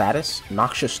immune to status.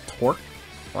 Noxious Torque?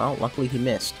 Well, luckily he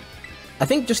missed. I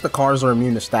think just the cars are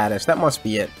immune to status. That must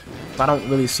be it. I don't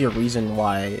really see a reason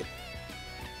why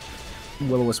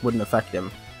Will-O-Wisp wouldn't affect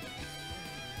him.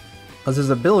 Because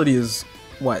his ability is,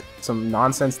 what, some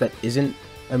nonsense that isn't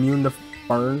immune to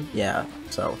burn? Yeah,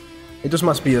 so it just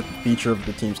must be a feature of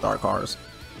the Team Star cars.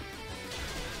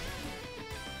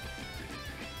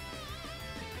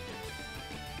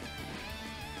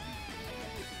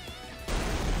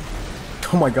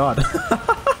 Oh my god.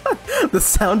 The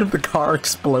sound of the car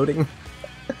exploding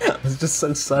was just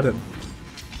so sudden.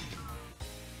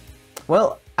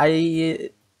 Well,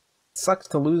 it sucks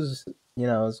to lose, you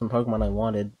know, some Pokemon I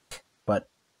wanted, but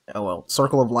oh well.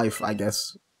 Circle of life, I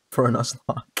guess, for a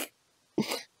Nuzlocke.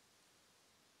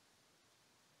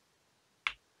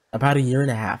 About 1.5 years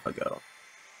ago.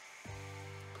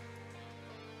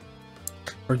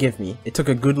 Forgive me, it took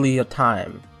a goodly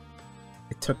time.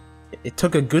 It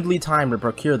took a goodly time to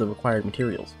procure the required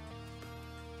materials.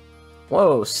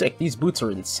 Whoa, sick, these boots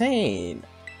are insane!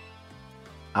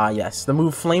 Ah yes, the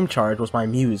move Flame Charge was my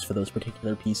muse for those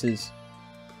particular pieces.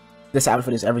 This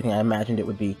outfit is everything I imagined it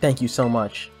would be. Thank you so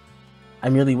much. I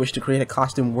merely wish to create a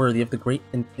costume worthy of the great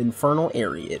infernal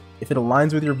Aerie. If it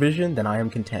aligns with your vision, then I am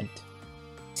content.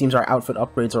 Seems our outfit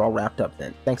upgrades are all wrapped up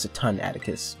then. Thanks a ton,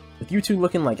 Atticus. With you two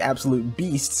looking like absolute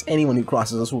beasts, anyone who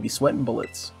crosses us will be sweating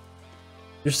bullets.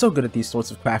 You're so good at these sorts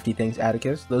of crafty things,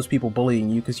 Atticus. Those people bullying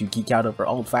you because you geek out over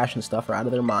old-fashioned stuff are out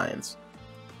of their minds.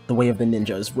 The way of the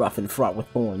ninja is rough and fraught with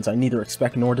thorns. I neither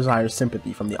expect nor desire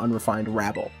sympathy from the unrefined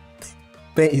rabble.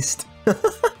 Based.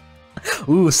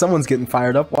 Ooh, someone's getting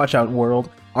fired up. Watch out,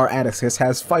 world. Our Atticus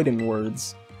has fighting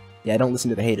words. Yeah, don't listen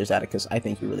to the haters, Atticus. I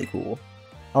think you're really cool.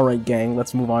 Alright, gang,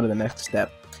 let's move on to the next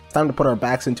step. It's time to put our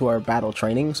backs into our battle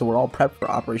training, so we're all prepped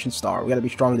for Operation Star. We gotta be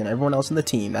stronger than everyone else in the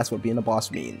team. That's what being a boss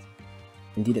means.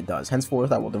 Indeed it does.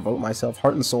 Henceforth, I will devote myself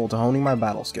heart and soul to honing my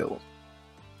battle skills.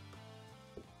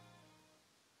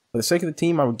 For the sake of the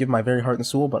team, I would give my very heart and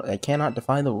soul, but I cannot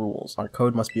defy the rules. Our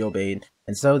code must be obeyed,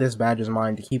 and so this badge is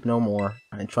mine to keep no more.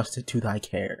 I entrust it to thy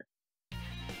care.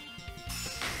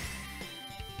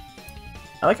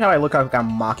 I like how I look like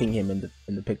I'm mocking him in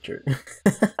the picture.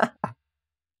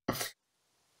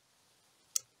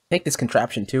 Take this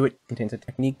contraption too. It contains a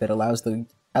technique that allows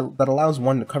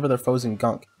one to cover their foes in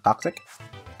gunk. Toxic?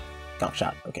 Gunk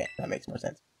shot. Okay, that makes more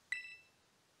sense.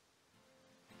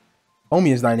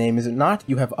 Omi is thy name, is it not?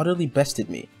 You have utterly bested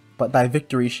me, but thy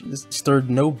victory stirred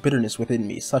no bitterness within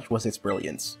me, such was its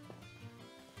brilliance.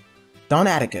 Don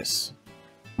Atticus,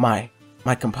 my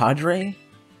compadre?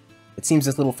 It seems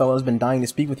this little fellow has been dying to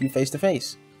speak with you face to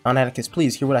face. Don Atticus,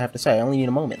 please hear what I have to say. I only need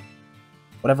a moment.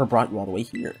 Whatever brought you all the way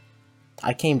here?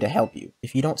 I came to help you.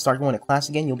 If you don't start going to class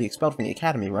again, you'll be expelled from the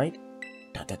academy, right? ...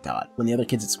 When the other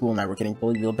kids at school and I were getting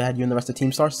bullied real bad, you and the rest of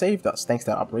Team Star saved us. Thanks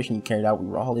to that operation you carried out, we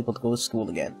were all able to go to school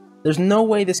again. There's no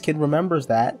way this kid remembers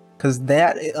that. Because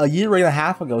that, a year and a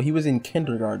half ago, he was in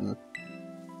kindergarten.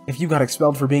 If you got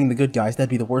expelled for being the good guys, that'd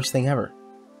be the worst thing ever.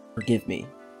 Forgive me.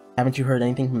 Haven't you heard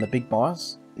anything from the big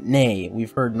boss? Nay,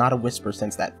 we've heard not a whisper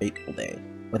since that fateful day.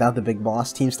 Without the big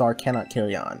boss, Team Star cannot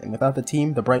carry on, and without the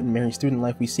team, the bright and merry student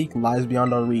life we seek lies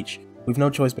beyond our reach. We've no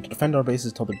choice but to defend our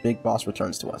bases till the big boss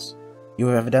returns to us. You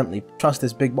have evidently trust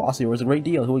this big boss of yours a great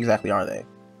deal. Who exactly are they?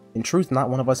 In truth,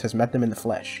 not one of us has met them in the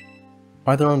flesh.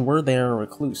 By their own word, they are a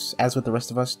recluse. As with the rest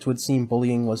of us, 'twould seem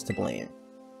bullying was to blame.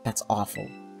 That's awful.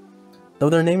 Though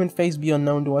their name and face be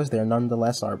unknown to us, they are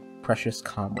nonetheless our precious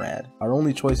comrade. Our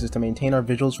only choice is to maintain our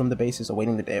vigils from the bases,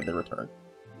 awaiting the day of their return.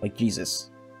 Like Jesus.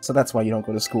 So that's why you don't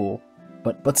go to school.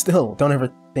 But still, don't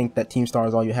ever think that Team Star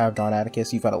is all you have, Don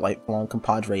Atticus. You've got a lifelong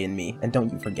compadre in me, and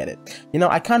don't you forget it. You know,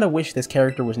 I kind of wish this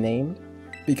character was named,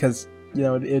 because, you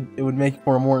know, it would make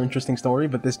for a more interesting story,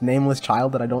 but this nameless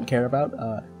child that I don't care about,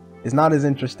 is not as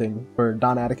interesting for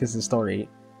Don Atticus' story.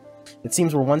 It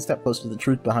seems we're one step closer to the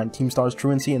truth behind Team Star's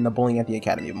truancy and the bullying at the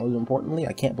Academy. Most importantly,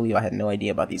 I can't believe I had no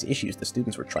idea about these issues the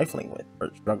students were trifling with, or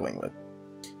struggling with.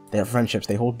 They have friendships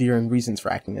they hold dear and reasons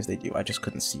for acting as they do. I just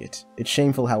couldn't see it. It's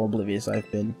shameful how oblivious I've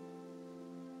been.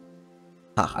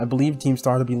 I believe Team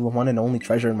Star to be the one and only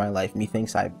treasure in my life.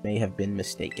 Methinks I may have been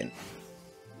mistaken.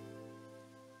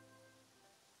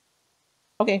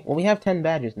 Okay, well we have 10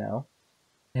 badges now.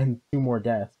 And 2 more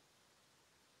deaths.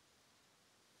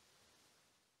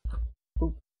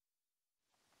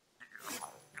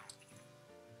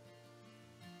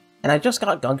 And I just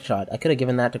got Gunk Shot. I could have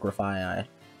given that to Grafii.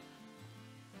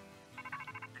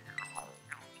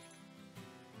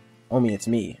 Omi, it's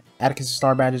me. Atticus'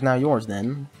 star badge is now yours,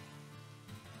 then.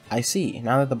 I see.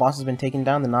 Now that the boss has been taken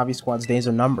down, the Navi squad's days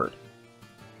are numbered.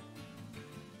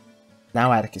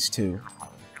 Now Atticus, too.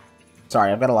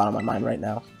 Sorry, I've got a lot on my mind right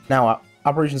now. Now,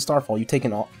 Operation Starfall, you've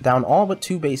taken down all but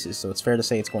 2 bases, so it's fair to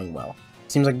say it's going well.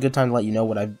 Seems like a good time to let you know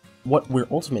what we're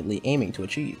ultimately aiming to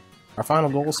achieve. Our final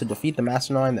goal is to defeat the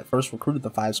mastermind that first recruited the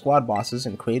 5 squad bosses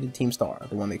and created Team Star,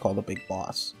 the one they call the Big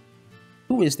Boss.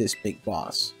 Who is this Big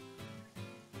Boss?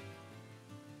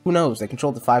 Who knows? They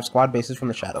control the 5 squad bases from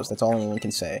the shadows, that's all anyone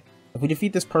can say. If we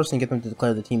defeat this person and get them to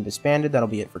declare the team disbanded, that'll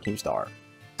be it for Team Star.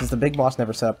 Since the Big Boss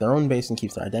never set up their own base and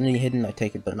keeps their identity hidden, I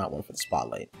take it they're not one for the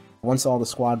spotlight. Once all the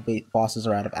squad bosses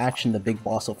are out of action, the Big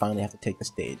Boss will finally have to take the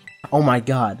stage. Oh my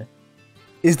god.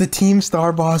 Is the Team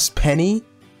Star boss Penny?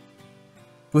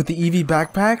 With the Eevee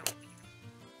backpack?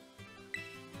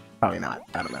 Probably not.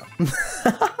 I don't know.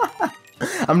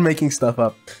 I'm making stuff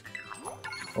up.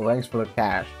 Well, thanks for the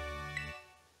cash.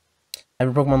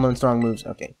 Every Pokemon learn strong moves.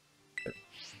 Okay.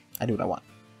 I do what I want.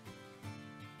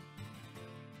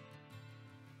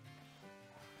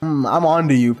 I'm on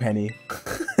to you, Penny.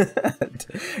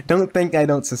 Don't think I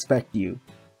don't suspect you.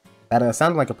 That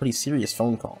sounded like a pretty serious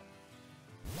phone call.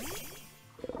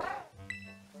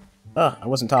 Ugh, I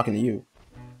wasn't talking to you.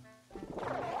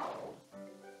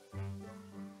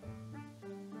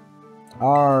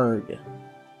 Arg.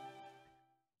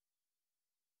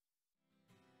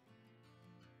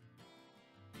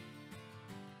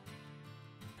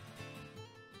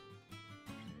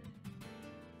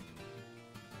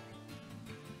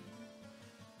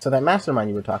 So that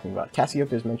mastermind you were talking about,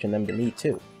 Cassiopeia's mentioned them to me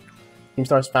too. Team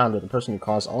Star's founder, the person who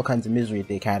caused all kinds of misery at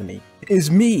the Academy,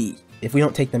 is me! If we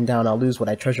don't take them down, I'll lose what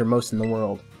I treasure most in the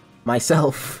world.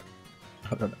 Myself!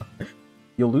 I don't know.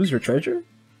 You'll lose your treasure?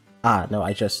 Ah, no,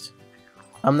 I just...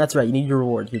 that's right, you need your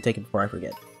reward. You take it before I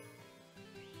forget.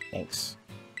 Thanks.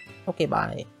 Okay,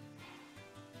 bye.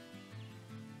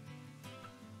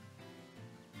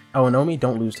 Oh, and Omi,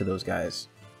 don't lose to those guys.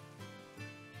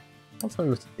 I'll tell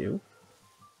you what to do.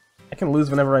 I can lose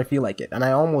whenever I feel like it, and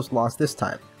I almost lost this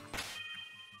time.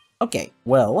 Okay,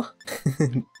 well,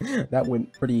 that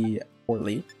went pretty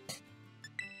poorly,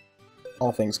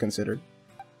 all things considered.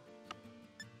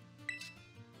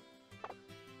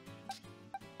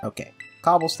 Okay,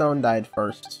 Cobblestone died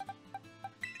first.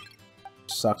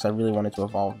 Sucks, I really wanted to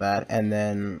evolve that. And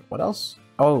then, what else?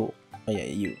 Oh yeah,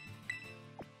 you.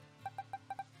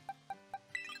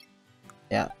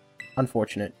 Yeah,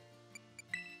 unfortunate.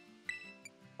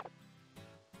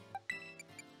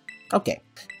 Okay,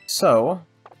 so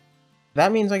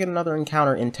that means I get another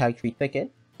encounter in Tag Tree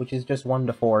Thicket, which is just 1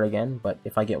 to 4 again, but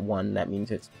if I get 1, that means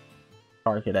it's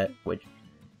Targetet, which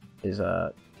is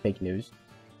fake news.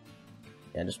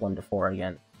 Yeah, just 1 to 4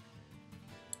 again.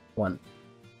 1.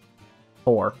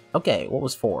 4. Okay, what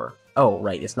was 4? Oh,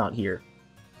 right, it's not here.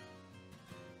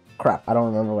 Crap, I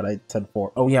don't remember what I said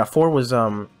 4. Oh yeah, 4 was,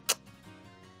 4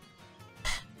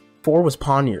 was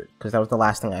Poniard, because that was the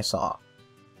last thing I saw.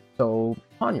 So,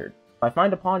 Poniard. If I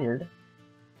find a Poniard,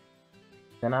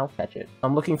 then I'll catch it.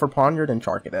 I'm looking for Poniard and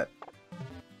Charcadet.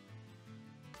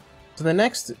 So the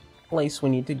next place we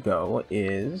need to go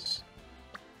is...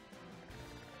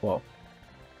 Whoa.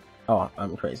 Oh,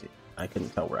 I'm crazy. I couldn't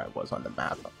tell where I was on the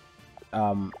map.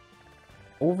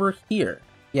 Over here.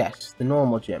 Yes, the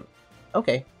normal gym.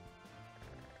 Okay.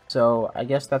 So, I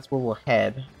guess that's where we'll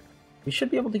head. We should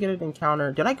be able to get an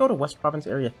encounter. Did I go to West Province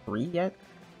Area 3 yet?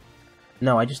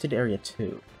 No, I just did Area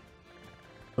 2.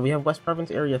 So we have West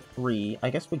Province Area 3. I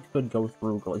guess we could go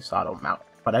through Glissado Mountain,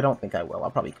 but I don't think I will.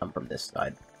 I'll probably come from this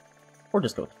side. Or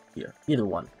just go here. Either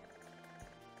one.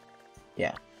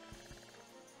 Yeah.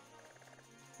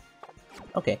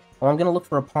 Okay, well I'm gonna look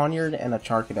for a Poniard and a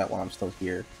Charcadet while I'm still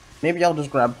here. Maybe I'll just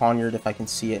grab Poniard if I can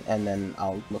see it, and then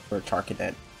I'll look for a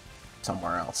Charcadet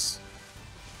somewhere else.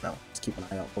 No, just keep an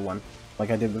eye out for one,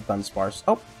 like I did with Dunsparce.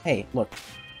 Oh, hey, look.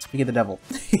 Speak of the devil.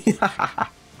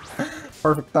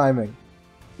 Perfect timing.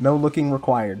 No looking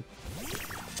required.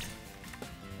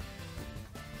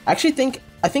 I think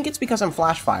it's because I'm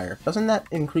Flash Fire. Doesn't that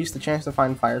increase the chance to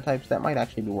find fire types? That might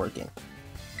actually be working.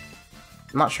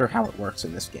 I'm not sure how it works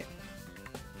in this game.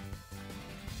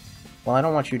 Well, I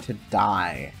don't want you to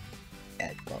die.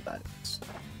 Yeah, well, that is...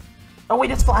 Oh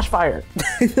wait, it's Flash Fire!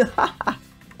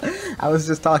 I was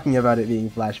just talking about it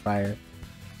being Flash Fire.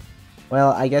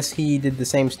 Well, I guess he did the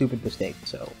same stupid mistake,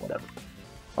 so whatever.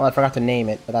 Well, I forgot to name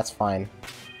it, but that's fine.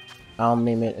 I'll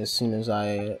name it as soon as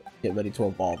I get ready to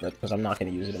evolve it, because I'm not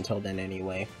going to use it until then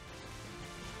anyway.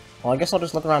 Well, I guess I'll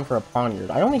just look around for a Poniard.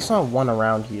 I only saw one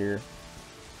around here,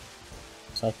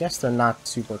 so I guess they're not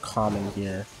super common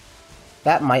here.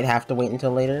 That might have to wait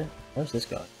until later. Where's this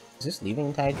going? Is this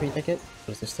leaving Tide Tree Thicket?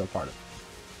 Or is this still part of it?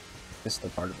 This is still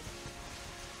part of it.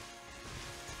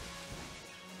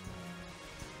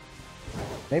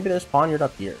 Maybe there's Poniard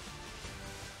up here.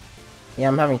 Yeah,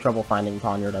 I'm having trouble finding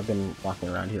Poniard. I've been walking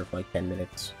around here for like 10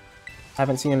 minutes.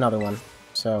 Haven't seen another one.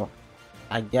 So,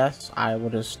 I guess I will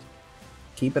just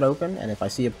keep it open, and if I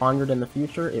see a Poniard in the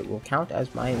future, it will count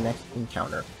as my next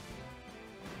encounter.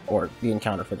 Or the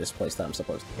encounter for this place that I'm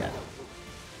supposed to get.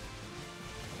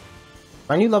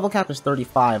 My new level cap is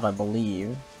 35, I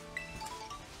believe.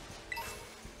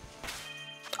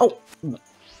 Oh!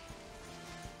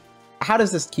 How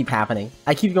does this keep happening?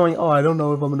 I keep going, oh, I don't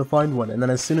know if I'm gonna find one, and then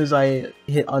as soon as I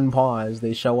hit unpause,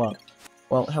 they show up.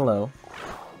 Well, hello.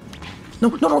 No,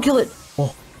 no, don't kill it!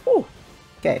 Oh, oh.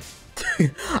 Okay.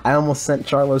 I almost sent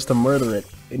Charlos to murder it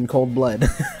in cold blood.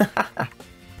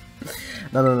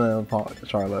 No,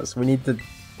 Charlos. We need to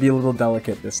be a little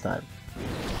delicate this time.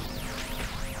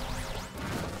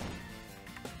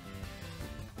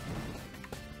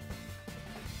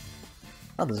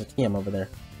 Oh, there's a TM over there.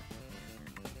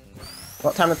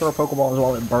 Well, time to throw Pokeballs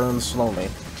while it burns slowly.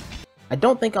 I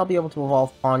don't think I'll be able to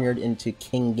evolve Poniard into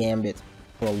King Gambit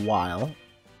for a while,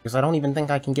 because I don't even think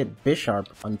I can get Bisharp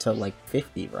until like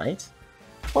 50, right?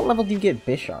 What level do you get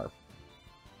Bisharp?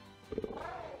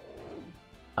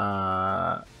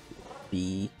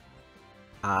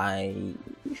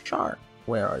 Sharp.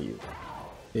 Where are you?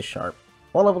 Bisharp.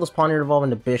 What level does Poniard evolve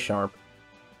into Bisharp?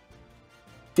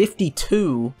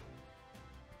 52?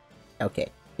 Okay,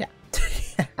 yeah.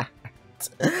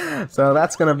 So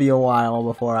that's gonna be a while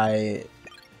before I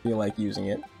feel like using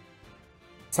it.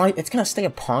 It's like it's gonna stay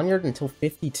a Poniard until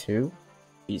 52?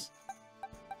 Jeez.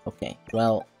 Okay,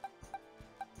 well...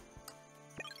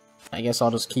 I guess I'll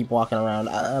just keep walking around.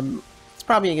 It's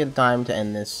probably a good time to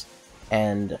end this,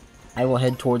 and I will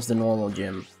head towards the normal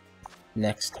gym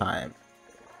next time.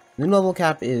 The new level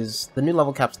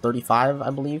cap's 35, I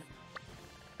believe.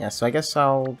 Yeah, so I guess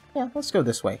let's go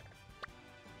this way.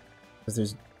 Because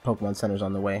there's Pokemon Centers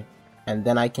on the way. And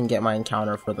then I can get my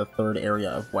encounter for the third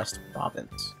area of West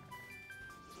Province.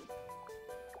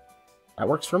 That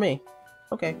works for me.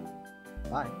 Okay.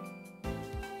 Bye.